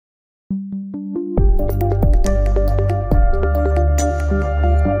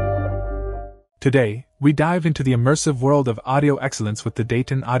Today, we dive into the immersive world of audio excellence with the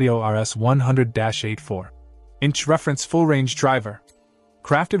Dayton Audio RS100-8 4-inch reference full-range driver.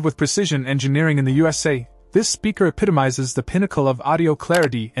 Crafted with precision engineering in the USA, this speaker epitomizes the pinnacle of audio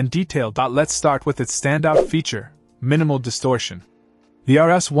clarity and detail. Let's start with its standout feature, minimal distortion. The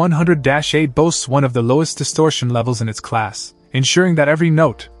RS100-8 boasts one of the lowest distortion levels in its class, ensuring that every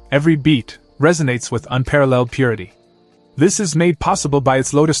note, every beat, resonates with unparalleled purity. This is made possible by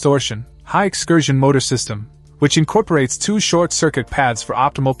its low distortion, high excursion motor system, which incorporates 2 short-circuit pads for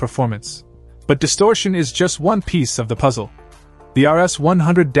optimal performance. But distortion is just one piece of the puzzle. The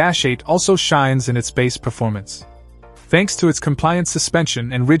RS100-8 also shines in its bass performance. Thanks to its compliant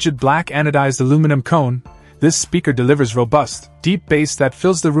suspension and rigid black anodized aluminum cone, this speaker delivers robust, deep bass that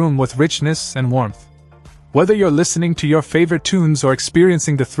fills the room with richness and warmth. Whether you're listening to your favorite tunes or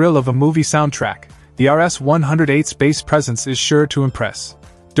experiencing the thrill of a movie soundtrack, the RS100-8's bass presence is sure to impress.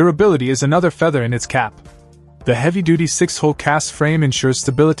 Durability is another feather in its cap. The heavy-duty 6-hole cast frame ensures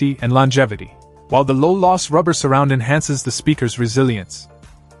stability and longevity, while the low-loss rubber surround enhances the speaker's resilience.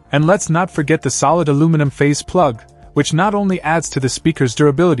 And let's not forget the solid aluminum phase plug, which not only adds to the speaker's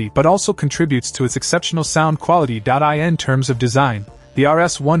durability but also contributes to its exceptional sound quality. In terms of design, the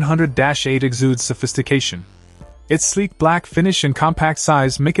RS100-8 exudes sophistication. Its sleek black finish and compact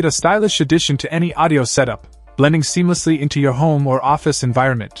size make it a stylish addition to any audio setup, blending seamlessly into your home or office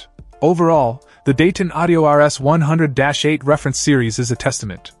environment. Overall, the Dayton Audio RS100-8 reference series is a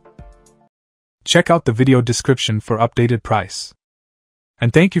testament. Check out the video description for updated price.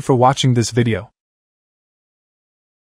 And thank you for watching this video.